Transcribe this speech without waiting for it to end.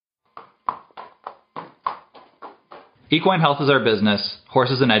Equine health is our business.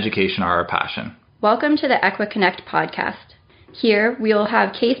 Horses and education are our passion. Welcome to the EquiConnect podcast. Here, we will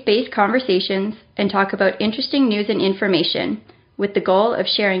have case-based conversations and talk about interesting news and information with the goal of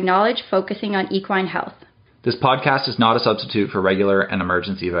sharing knowledge focusing on equine health. This podcast is not a substitute for regular and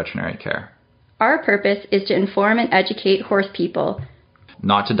emergency veterinary care. Our purpose is to inform and educate horse people,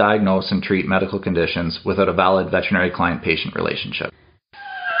 not to diagnose and treat medical conditions without a valid veterinary client-patient relationship.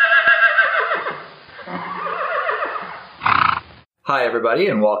 Hi, everybody,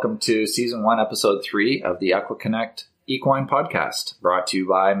 and welcome to Season 1, Episode 3 of the EquiConnect Equine Podcast, brought to you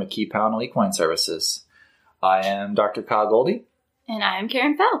by McKee Pownell Equine Services. I am Dr. Kyle Goldie. And I am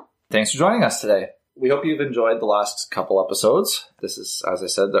Karen Fell. Thanks for joining us today. We hope you've enjoyed the last couple episodes. This is, as I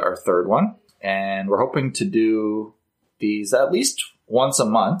said, our third one, and we're hoping to do these at least once a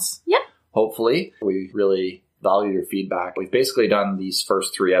month. Yep. Hopefully. We really value your feedback. We've basically done these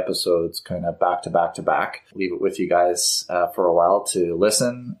first 3 episodes kind of back to back to back. Leave it with you guys for a while to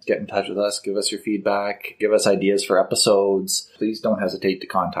listen, get in touch with us, give us your feedback, give us ideas for episodes. Please don't hesitate to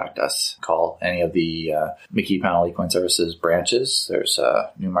contact us. Call any of the McKee Pownell Equine Services branches. There's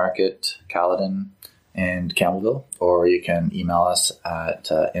Newmarket, Caledon, and Campbellville. Or you can email us at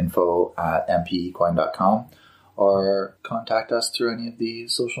info@mpequine.com or contact us through any of the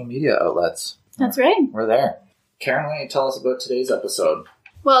social media outlets. That's right. We're there. Karen, why don't you tell us about today's episode?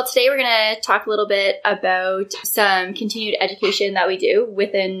 Well, today we're going to talk a little bit about some continued education that we do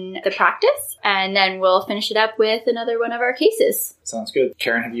within the practice, and then we'll finish it up with another one of our cases. Sounds good.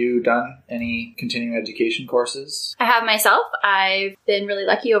 Karen, have you done any continuing education courses? I have myself. I've been really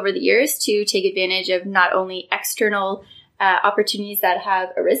lucky over the years to take advantage of not only external opportunities that have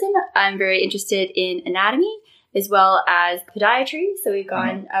arisen. I'm very interested in anatomy, as well as podiatry. So we've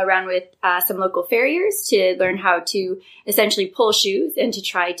gone around with some local farriers to learn how to essentially pull shoes and to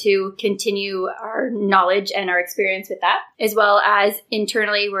try to continue our knowledge and our experience with that. As well as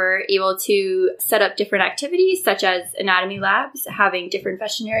internally, we're able to set up different activities such as anatomy labs, having different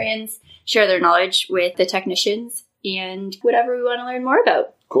veterinarians share their knowledge with the technicians and whatever we want to learn more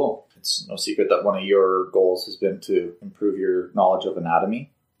about. Cool. It's no secret that one of your goals has been to improve your knowledge of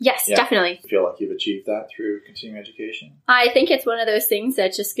anatomy. Yes, definitely. Do you feel like you've achieved that through continuing education? I think it's one of those things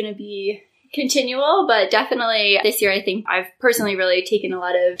that's just going to be continual, but definitely this year I think I've personally really taken a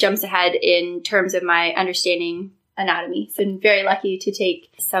lot of jumps ahead in terms of my understanding anatomy. So I'm very lucky to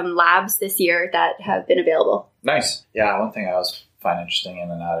take some labs this year that have been available. Nice. Yeah, one thing I always find interesting in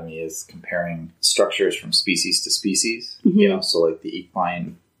anatomy is comparing structures from species to species. Mm-hmm. You know, so like the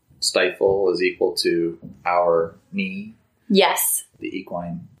equine stifle is equal to our knee. Yes. The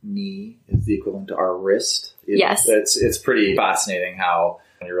equine knee is the equivalent to our wrist. Yes. It's pretty fascinating how,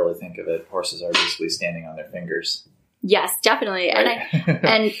 when you really think of it, horses are basically standing on their fingers. Yes, definitely. Right?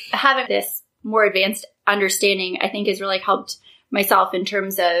 And having this more advanced understanding, I think, has really helped myself in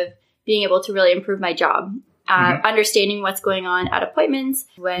terms of being able to really improve my job. Understanding what's going on at appointments,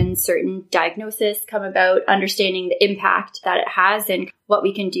 when certain diagnoses come about, understanding the impact that it has and what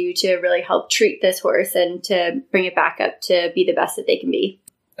we can do to really help treat this horse and to bring it back up to be the best that they can be.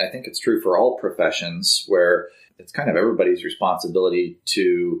 I think it's true for all professions where it's kind of everybody's responsibility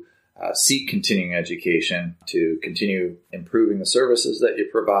to seek continuing education, to continue improving the services that you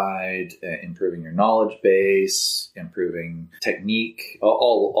provide, improving your knowledge base, improving technique,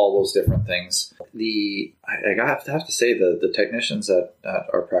 all those different things. I have to say the technicians at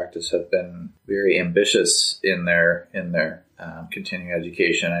our practice have been very ambitious in their continuing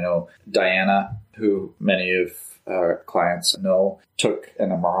education. I know Diana, who many of our clients know, took an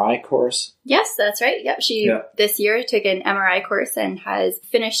MRI course. Yes, that's right. Yep. She this year took an MRI course and has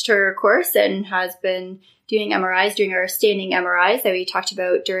finished her course and has been doing MRIs, doing our standing MRIs that we talked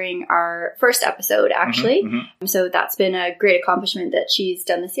about during our first episode, actually. Mm-hmm. So that's been a great accomplishment that she's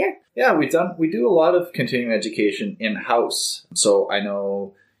done this year. Yeah, we do a lot of continuing education in-house. So I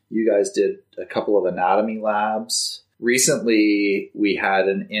know you guys did a couple of anatomy labs. Recently, we had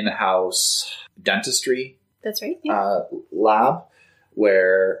an in-house dentistry That's right. Yeah. Lab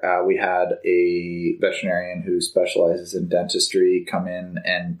where we had a veterinarian who specializes in dentistry come in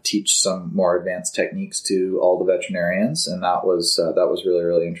and teach some more advanced techniques to all the veterinarians, and that was really,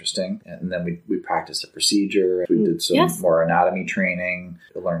 really interesting. And then we practiced a procedure. We did some more anatomy training.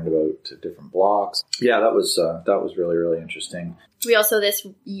 We learned about different blocks. Yeah, that was really, really interesting. We also this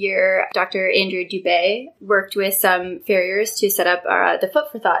year, Dr. Andrew Dubé worked with some farriers to set up the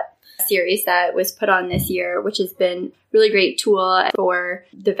Foot for Thought series that was put on this year, which has been really great tool for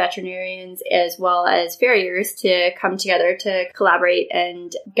the veterinarians as well as farriers to come together to collaborate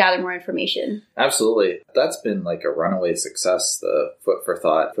and gather more information. Absolutely. That's been like a runaway success, the Foot for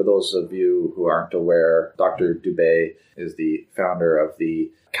Thought. For those of you who aren't aware, Dr. Dubé is the founder of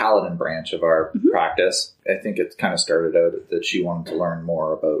the Caledon branch of our practice. I think it kind of started out that she wanted to learn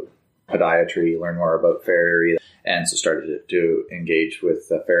more about podiatry, learn more about farriery, and so started to engage with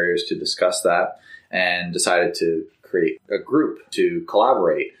farriers to discuss that and decided to create a group to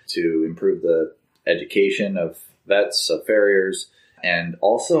collaborate to improve the education of vets, of farriers, and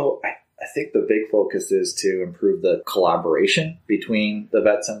also I think the big focus is to improve the collaboration between the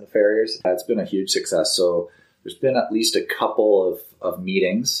vets and the farriers. It's been a huge success. So there's been at least a couple of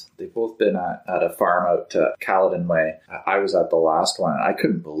meetings. They've both been at a farm out to Caledon Way. I was at the last one. I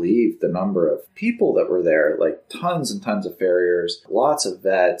couldn't believe the number of people that were there, like tons and tons of farriers, lots of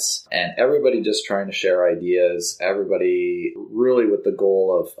vets, and everybody just trying to share ideas, everybody really with the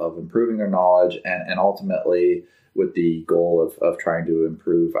goal of improving their knowledge and ultimately with the goal of trying to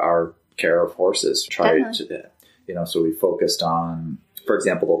improve our care of horses. So we focused on, for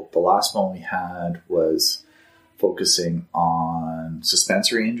example, the last one we had was focusing on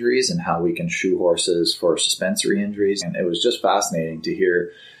suspensory injuries and how we can shoe horses for suspensory injuries. And it was just fascinating to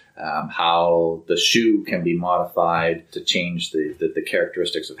hear how the shoe can be modified to change the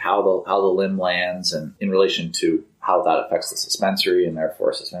characteristics of how the limb lands and in relation to how that affects the suspensory and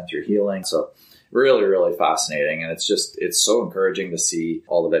therefore suspensory healing. So really, really fascinating. And it's so encouraging to see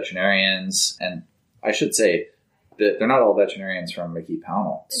all the veterinarians. And I should say that they're not all veterinarians from McKee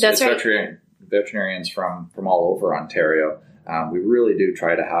Pownell. That's right. Veterinarians from all over Ontario. We really do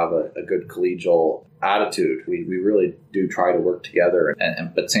try to have a good collegial attitude. We really do try to work together,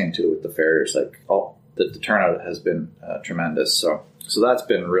 but same too with the farriers. The turnout has been tremendous. So that's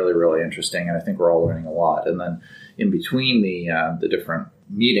been really, really interesting, and I think we're all learning a lot. And then in between the different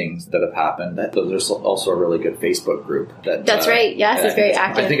meetings that have happened, there's also a really good Facebook group. That's right. Yes, it's very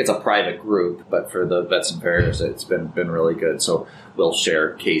active. I think it's a private group, but for the vets and farriers, it's been really good. So we'll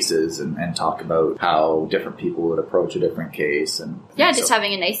share cases and talk about how different people would approach a different case. Just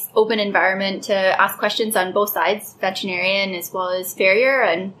having a nice open environment to ask questions on both sides, veterinarian as well as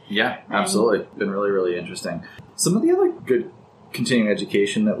farrier. Absolutely. It's been really, really interesting. Some of the other good continuing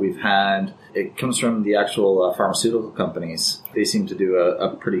education that we've had, it comes from the actual pharmaceutical companies. They seem to do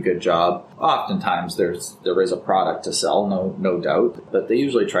a pretty good job. Oftentimes there is a product to sell, no doubt, but they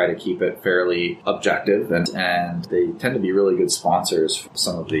usually try to keep it fairly objective and they tend to be really good sponsors for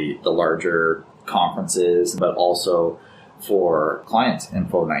some of the larger conferences, but also for client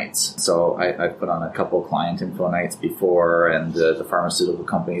info nights. So I've put on a couple client info nights before, and the pharmaceutical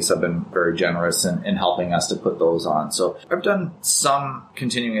companies have been very generous in helping us to put those on. So I've done some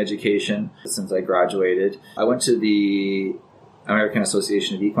continuing education since I graduated. I went to the American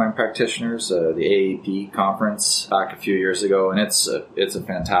Association of Equine Practitioners, the AAP conference back a few years ago, and it's a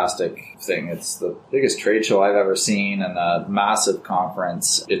fantastic thing. It's the biggest trade show I've ever seen and a massive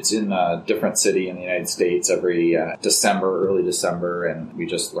conference. It's in a different city in the United States every early December, and we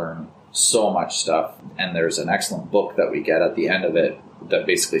just learn so much stuff. And there's an excellent book that we get at the end of it that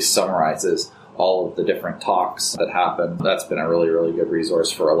basically summarizes all of the different talks that happen. That's been a really, really good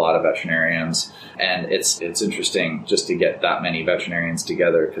resource for a lot of veterinarians. And it's interesting just to get that many veterinarians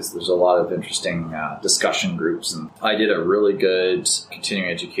together because there's a lot of interesting discussion groups. And I did a really good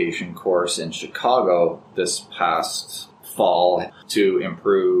continuing education course in Chicago this past fall to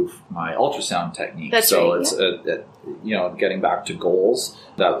improve my ultrasound technique. That's so right, it's getting back to goals.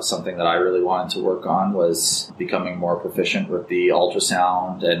 That was something that I really wanted to work on, was becoming more proficient with the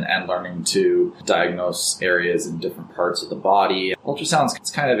ultrasound and learning to diagnose areas in different parts of the body. Ultrasound's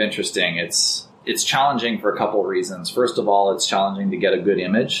it's kind of interesting. It's challenging for a couple of reasons. First of all, it's challenging to get a good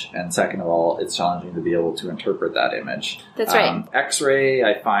image. And second of all, it's challenging to be able to interpret that image. That's right. X-ray,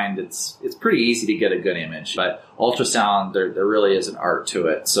 I find it's pretty easy to get a good image. But ultrasound, there really is an art to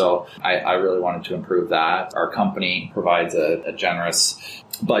it. So I really wanted to improve that. Our company provides a generous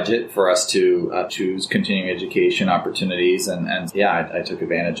budget for us to choose continuing education opportunities. I took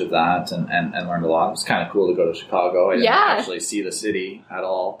advantage of that and learned a lot. It was kind of cool to go to Chicago. I didn't actually see the city at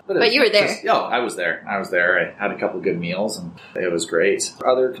all. But you were there. I was there. I had a couple of good meals and it was great.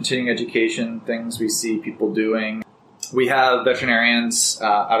 Other continuing education things we see people doing. We have veterinarians at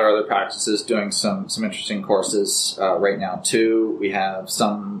our other practices doing some interesting courses right now too. We have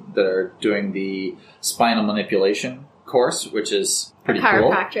some that are doing the spinal manipulation course, which is pretty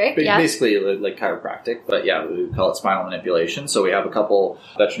chiropractic, cool. yeah. Basically like chiropractic, but yeah, we call it spinal manipulation. So we have a couple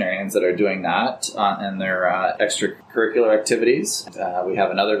veterinarians that are doing that in their extracurricular activities. We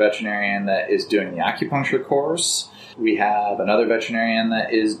have another veterinarian that is doing the acupuncture course. We have another veterinarian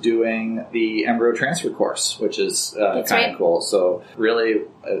that is doing the embryo transfer course, which is kind of cool. So really,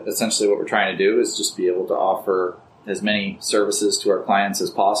 essentially what we're trying to do is just be able to offer as many services to our clients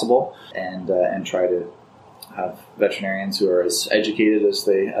as possible and try to have veterinarians who are as educated as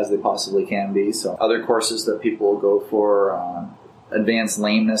they possibly can be. So other courses that people will go for, advanced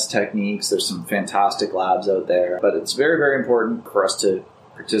lameness techniques. There's some fantastic labs out there, but it's very, very important for us to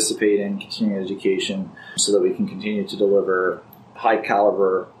participate in continuing education so that we can continue to deliver high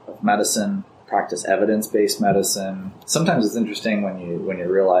caliber of medicine, practice evidence-based medicine. Sometimes it's interesting when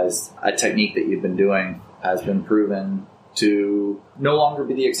you realize a technique that you've been doing has been proven to no longer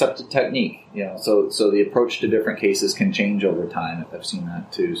be the accepted technique, so the approach to different cases can change over time. I've seen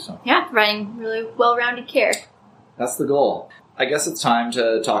that too. So yeah, providing really well-rounded care. That's the goal. I guess it's time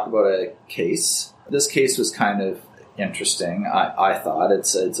to talk about a case. This case was kind of interesting. I thought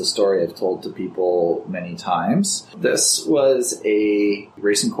it's a story I've told to people many times. This was a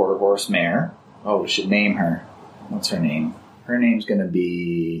racing quarter horse mare. Oh, we should name her. What's her name? Her name's going to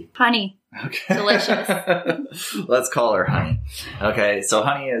be Honey. Okay. Delicious. Let's call her Honey. Okay, so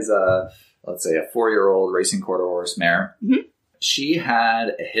Honey is let's say a 4-year-old racing quarter horse mare. Mm-hmm. She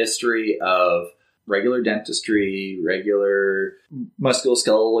had a history of regular dentistry, regular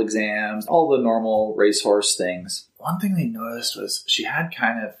musculoskeletal exams, all the normal racehorse things. One thing they noticed was she had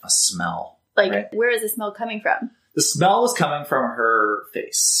kind of a smell. Like, right? Where is the smell coming from? The smell was coming from her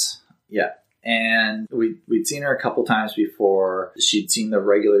face. Yeah. And we'd seen her a couple times before. She'd seen the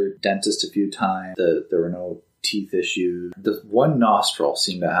regular dentist a few times. There were no teeth issues. The one nostril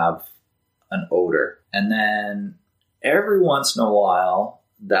seemed to have an odor. And then every once in a while,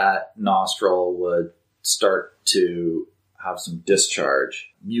 that nostril would start to have some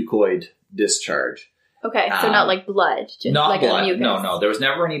discharge, mucoid discharge. Okay, so not like blood. Just not like blood. A mucus. No. There was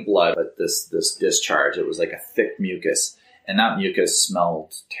never any blood, but this discharge. It was like a thick mucus. And that mucus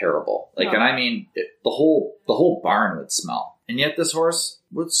smelled terrible. And I mean, the whole barn would smell. And yet this horse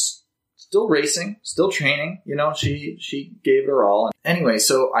was still racing, still training. She gave it her all. Anyway,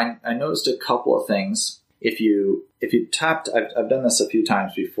 so I noticed a couple of things. If you tapped, I've done this a few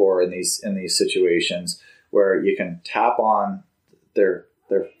times before in these situations where you can tap on their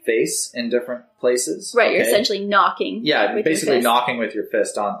face in different places. Right, okay? You're essentially knocking. Yeah, basically knocking with your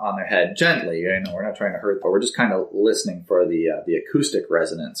fist on their head gently. We're not trying to hurt them. We're just kind of listening for the acoustic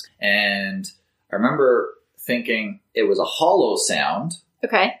resonance. And I remember thinking it was a hollow sound.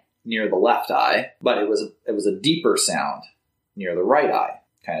 Okay. Near the left eye, but it was a deeper sound near the right eye.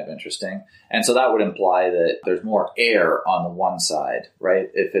 Kind of interesting. And so that would imply that there's more air on the one side, right?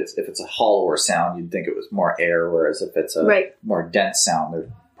 If it's a hollower sound, you'd think it was more air, whereas if it's a more dense sound,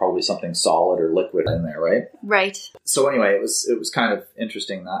 there's probably something solid or liquid in there, right? Right. So anyway, it was kind of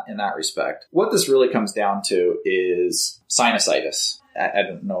interesting in that respect. What this really comes down to is sinusitis. I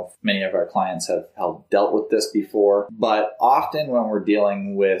don't know if many of our clients have dealt with this before, but often when we're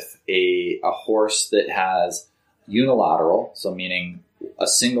dealing with a horse that has unilateral, so meaning a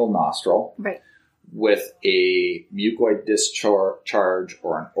single nostril, right, with a mucoid discharge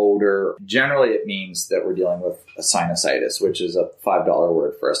or an odor. Generally, it means that we're dealing with a sinusitis, which is a $5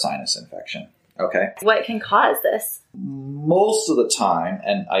 word for a sinus infection. Okay. What can cause this? Most of the time,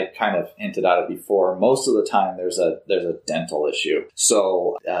 and I kind of hinted at it before, most of the time there's a dental issue.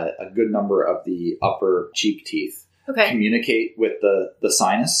 So a good number of the upper cheek teeth communicate with the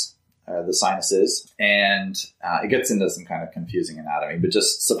sinus. The sinuses, and it gets into some kind of confusing anatomy, but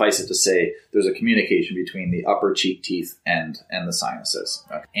just suffice it to say there's a communication between the upper cheek teeth and the sinuses.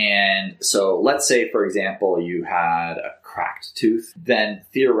 Okay. And so let's say, for example, you had a cracked tooth, then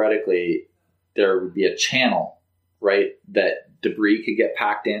theoretically there would be a channel, right, that debris could get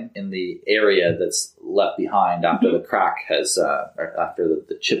packed in the area that's left behind after the crack has, or after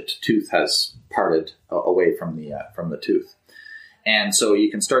the chipped tooth has parted away from the tooth. And so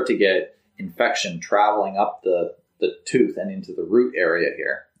you can start to get infection traveling up the tooth and into the root area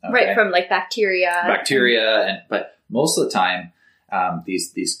here. Okay? Right, from like bacteria. But most of the time,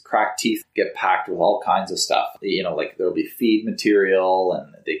 these cracked teeth get packed with all kinds of stuff. Like there'll be feed material,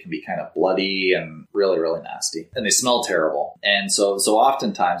 and they can be kind of bloody and really, really nasty. And they smell terrible. And so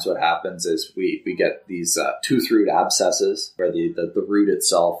oftentimes what happens is we get these tooth root abscesses where the root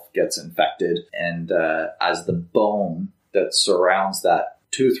itself gets infected. And as the bone that surrounds that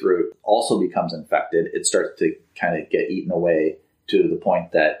tooth root also becomes infected, it starts to kind of get eaten away to the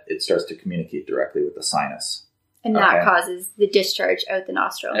point that it starts to communicate directly with the sinus. And that causes the discharge out the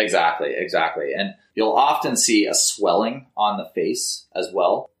nostril. Exactly. And you'll often see a swelling on the face as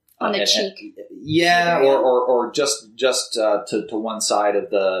well. On the cheek. Or just to one side of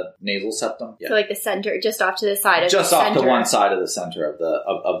the nasal septum. Yeah. So like the center, just off to the side of just off to one side of the center of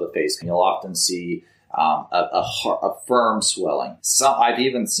the face. And you'll often see a firm swelling. I've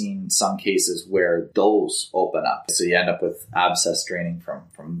even seen some cases where those open up. So you end up with abscess draining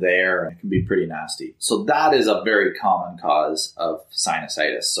from there, and it can be pretty nasty. So that is a very common cause of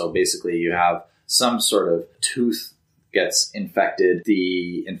sinusitis. So basically you have some sort of tooth gets infected,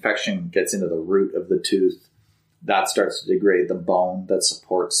 the infection gets into the root of the tooth, that starts to degrade the bone that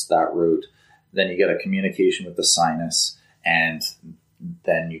supports that root. Then you get a communication with the sinus, and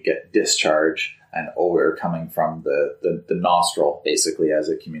then you get discharge and odor coming from the nostril, basically, as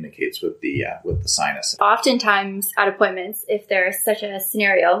it communicates with the sinus. Oftentimes at appointments, if there's such a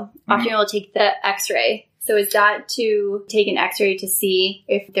scenario, often we'll take the x-ray. So is that to take an x-ray to see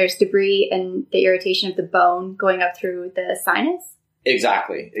if there's debris and the irritation of the bone going up through the sinus?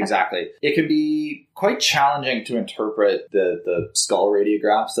 Exactly. It can be quite challenging to interpret the skull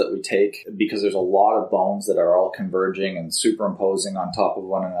radiographs that we take because there's a lot of bones that are all converging and superimposing on top of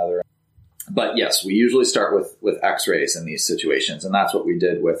one another. But yes, we usually start with x-rays in these situations, and that's what we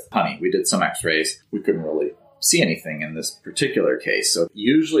did with Honey. We did some x-rays. We couldn't really see anything in this particular case. So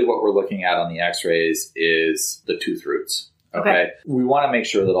usually what we're looking at on the x-rays is the tooth roots. Okay. We want to make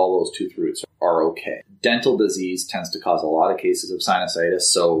sure that all those tooth roots are okay. Dental disease tends to cause a lot of cases of sinusitis.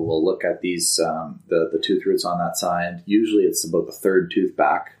 So we'll look at these, the tooth roots on that side. Usually it's about the third tooth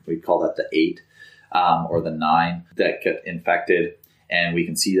back. We call that the 8 or the 9 that get infected. And we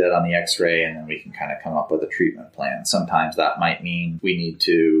can see that on the x-ray, and then we can kind of come up with a treatment plan. Sometimes that might mean we need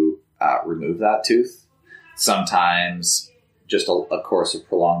to remove that tooth. Sometimes just a course of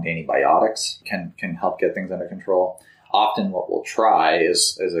prolonged antibiotics can help get things under control. Often what we'll try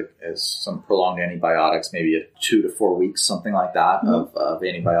is some prolonged antibiotics, maybe 2 to 4 weeks, something like that, of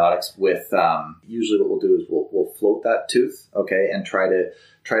antibiotics with, usually what we'll do is we'll float that tooth, and try to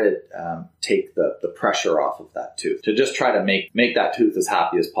take the pressure off of that tooth to just try to make that tooth as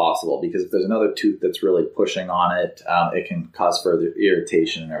happy as possible. Because if there's another tooth that's really pushing on it, it can cause further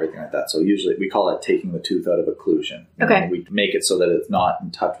irritation and everything like that. So usually we call it taking the tooth out of occlusion. And we make it so that it's not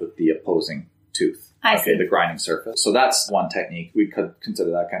in touch with the opposing tooth. The grinding surface. So that's one technique. We could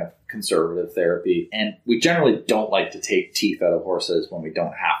consider that kind of conservative therapy. And we generally don't like to take teeth out of horses when we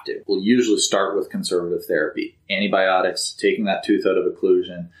don't have to. We'll usually start with conservative therapy. Antibiotics, taking that tooth out of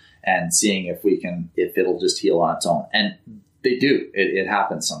occlusion, and seeing if it'll just heal on its own. And they do. It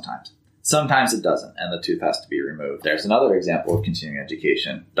happens sometimes. Sometimes it doesn't, and the tooth has to be removed. There's another example of continuing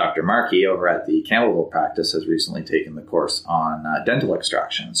education. Dr. Markey over at the Campbellville practice has recently taken the course on dental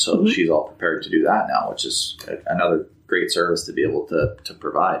extraction. So she's all prepared to do that now, which is another great service to be able to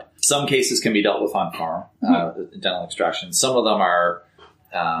provide. Some cases can be dealt with on farm, dental extraction. Some of them are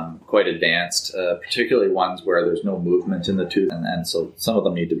quite advanced, particularly ones where there's no movement in the tooth, and so some of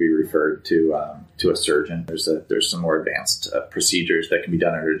them need to be referred to a surgeon. There's some more advanced procedures that can be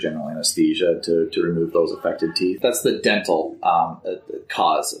done under general anesthesia to remove those affected teeth. That's the dental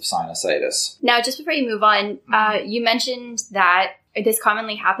cause of sinusitis. Now, just before you move on, you mentioned that this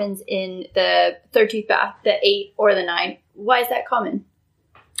commonly happens in the third tooth back, the 8 or the 9. Why is that common?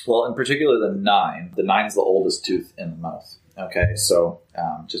 Well, in particular, the 9. The 9 is the oldest tooth in the mouth. Okay, so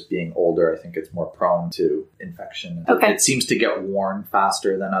just being older, I think it's more prone to infection. It seems to get worn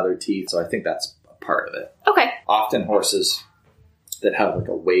faster than other teeth, so I think that's a part of it. Okay. Often horses that have like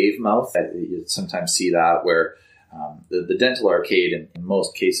a wave mouth, you sometimes see that where the dental arcade in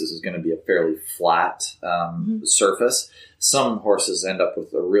most cases is going to be a fairly flat surface. Some horses end up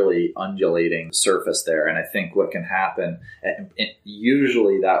with a really undulating surface there. And I think what can happen,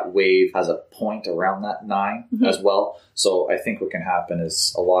 usually that wave has a point around that 9 as well. So I think what can happen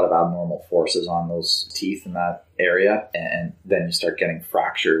is a lot of abnormal forces on those teeth in that area. And then you start getting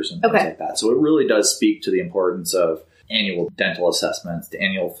fractures and things like that. So it really does speak to the importance of annual dental assessments, the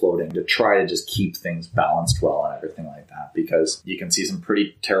annual floating, to try to just keep things balanced well and everything like that, because you can see some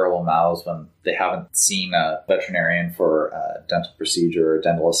pretty terrible mouths when they haven't seen a veterinarian for a dental procedure or a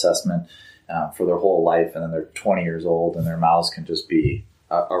dental assessment for their whole life, and then they're 20 years old and their mouths can just be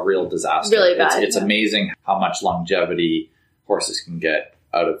a real disaster. Really bad. It's amazing how much longevity horses can get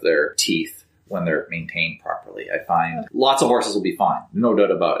out of their teeth when they're maintained properly. I find lots of horses will be fine, no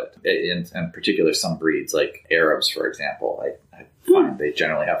doubt about it. In particular, some breeds like Arabs, for example, I find they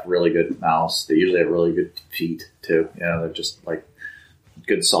generally have really good mouths. They usually have really good feet too. They're just like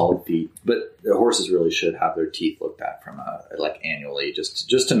good solid feet. But the horses really should have their teeth looked at from annually,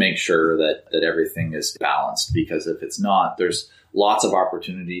 just to make sure that everything is balanced. Because if it's not, there's lots of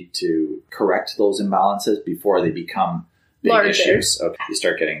opportunity to correct those imbalances before they become big larger issues. Okay. You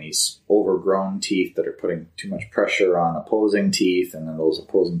start getting these overgrown teeth that are putting too much pressure on opposing teeth, and then those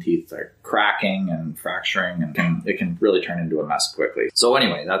opposing teeth are cracking and fracturing, and it can really turn into a mess quickly. So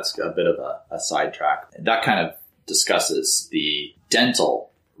anyway, that's a bit of a sidetrack. That kind of discusses the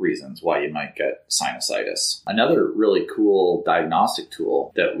dental reasons why you might get sinusitis. Another really cool diagnostic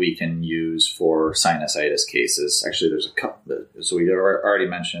tool that we can use for sinusitis cases, actually there's a couple, so we already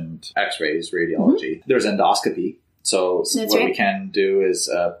mentioned x-rays, radiology. There's endoscopy. So we can do is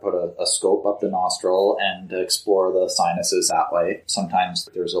put a scope up the nostril and explore the sinuses that way. Sometimes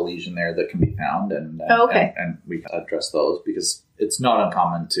there's a lesion there that can be found, and we can address those, because it's not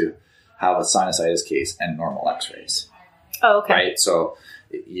uncommon to have a sinusitis case and normal x-rays. Oh, okay. Right? So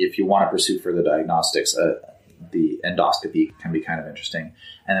if you want to pursue further diagnostics, the endoscopy can be kind of interesting.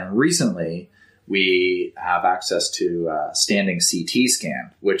 And then recently, we have access to a standing CT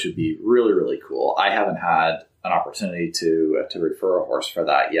scan, which would be really, really cool. I haven't had an opportunity to refer a horse for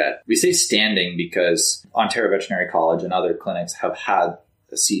that yet. We say standing because Ontario Veterinary College and other clinics have had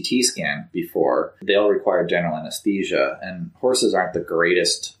a CT scan before. They'll require general anesthesia, and horses aren't the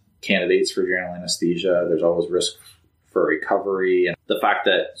greatest candidates for general anesthesia. There's always risk for recovery. And the fact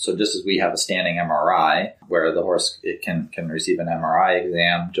that, so just as we have a standing MRI where the horse can receive an MRI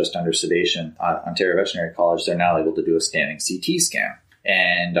exam just under sedation, Ontario Veterinary College, they're now able to do a standing CT scan.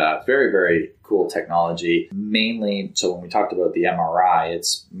 And very, very cool technology. Mainly, so when we talked about the MRI,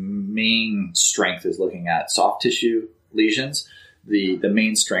 its main strength is looking at soft tissue lesions. The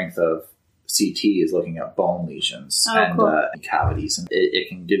main strength of CT is looking at bone lesions and cavities. And it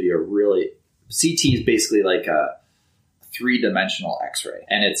can give you CT is basically like a 3-dimensional X-ray,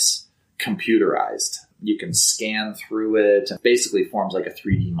 and it's computerized. You can scan through it, and basically forms like a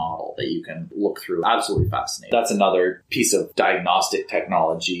 3D model that you can look through. Absolutely fascinating. That's another piece of diagnostic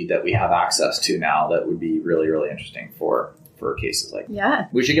technology that we have access to now that would be really, really interesting for cases like that. Yeah.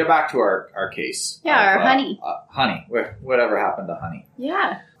 We should get back to our case. Yeah, our Honey. Honey. Whatever happened to Honey?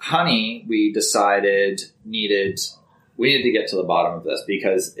 Yeah. Honey, we decided we needed to get to the bottom of this,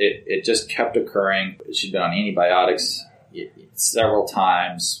 because it just kept occurring. She'd been on antibiotics several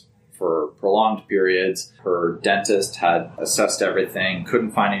times for prolonged periods. Her dentist had assessed everything,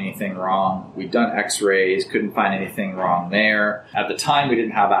 couldn't find anything wrong. We'd done x-rays, couldn't find anything wrong there. At the time, we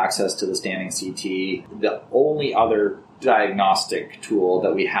didn't have access to the standing CT. The only other diagnostic tool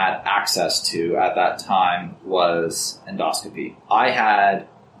that we had access to at that time was endoscopy. I had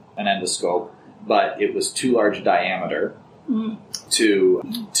an endoscope, but it was too large a diameter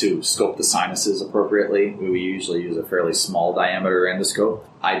to scope the sinuses appropriately. We usually use a fairly small diameter endoscope.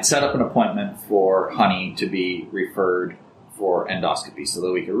 I'd set up an appointment for Honey to be referred for endoscopy so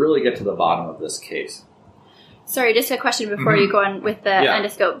that we could really get to the bottom of this case. Sorry, just a question before you go on with the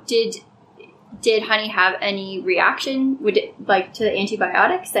endoscope. Did Honey have any reaction to the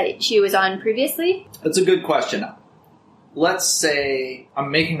antibiotics that she was on previously? That's a good question. Let's say,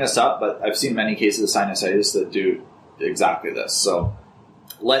 I'm making this up, but I've seen many cases of sinusitis that do exactly this. So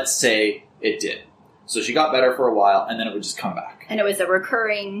let's say it did. So she got better for a while, and then it would just come back. And it was a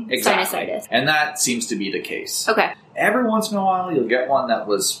recurring sinusitis. And that seems to be the case. Okay. Every once in a while, you'll get one that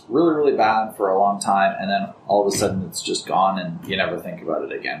was really, really bad for a long time, and then all of a sudden it's just gone, and you never think about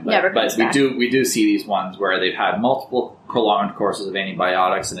it again. But we do see these ones where they've had multiple prolonged courses of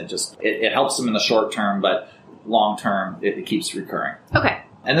antibiotics, and it helps them in the short term, but long term, it keeps recurring. Okay.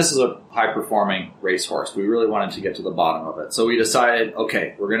 And this is a high-performing racehorse. We really wanted to get to the bottom of it. So we decided,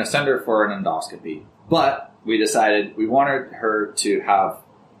 okay, we're going to send her for an endoscopy. But we decided we wanted her to have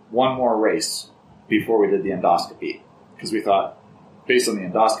one more race before we did the endoscopy. Because we thought, based on the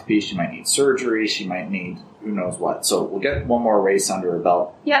endoscopy, she might need surgery, she might need who knows what. So we'll get one more race under her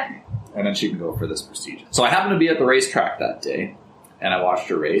belt. Yep. And then she can go for this procedure. So I happened to be at the racetrack that day. And I watched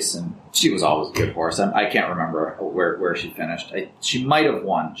her race, and she was always a good horse. I can't remember where she finished. She might have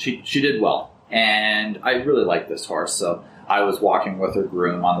won. She did well. And I really liked this horse. So I was walking with her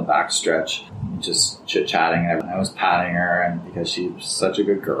groom on the back stretch, just chit-chatting. I was patting her, and because she was such a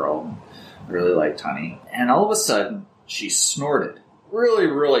good girl. I really liked Honey. And all of a sudden, she snorted. Really,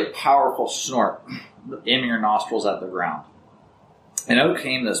 really powerful snort, aiming her nostrils at the ground. And out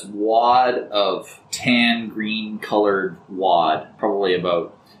came this wad of tan green colored wad, probably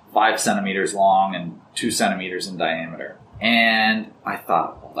about 5 centimeters long and 2 centimeters in diameter. And I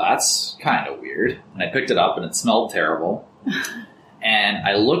thought, well, that's kind of weird. And I picked it up, and it smelled terrible. And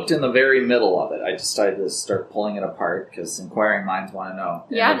I looked in the very middle of it. I decided to start pulling it apart because inquiring minds want to know.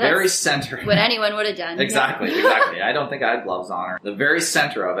 Yeah, in the very center. What anyone would have done. Exactly. I don't think I had gloves on her. The very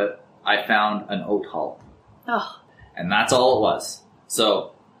center of it, I found an oat hull. Oh. And that's all it was.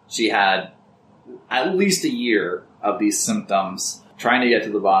 So she had at least a year of these symptoms, trying to get to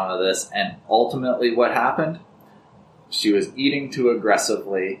the bottom of this. And ultimately what happened? She was eating too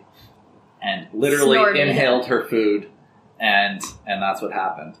aggressively and literally inhaled her food. And that's what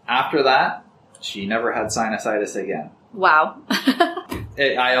happened. After that, she never had sinusitis again. Wow.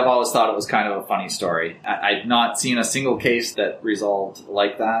 I have always thought it was kind of a funny story. I've not seen a single case that resolved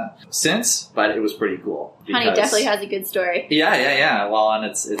like that since, but it was pretty cool. Honey definitely has a good story. Yeah. Well, and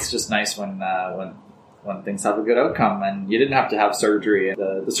it's just nice when things have a good outcome, and you didn't have to have surgery.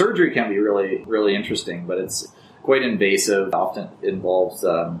 The surgery can be really, really interesting, but it's quite invasive. Often involves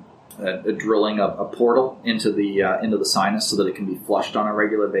a drilling a portal into the sinus so that it can be flushed on a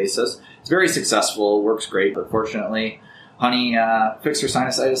regular basis. It's very successful, works great, but fortunately, Honey fixed her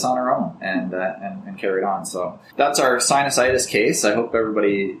sinusitis on her own and carried on. So that's our sinusitis case. I hope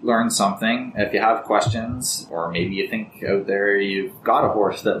everybody learned something. If you have questions, or maybe you think out there you've got a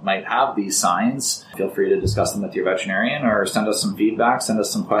horse that might have these signs, feel free to discuss them with your veterinarian or send us some feedback, send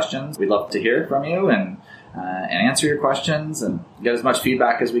us some questions. We'd love to hear from you and answer your questions and get as much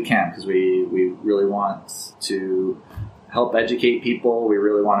feedback as we can, because we really want to help educate people. We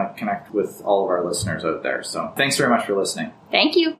really want to connect with all of our listeners out there. So thanks very much for listening. Thank you.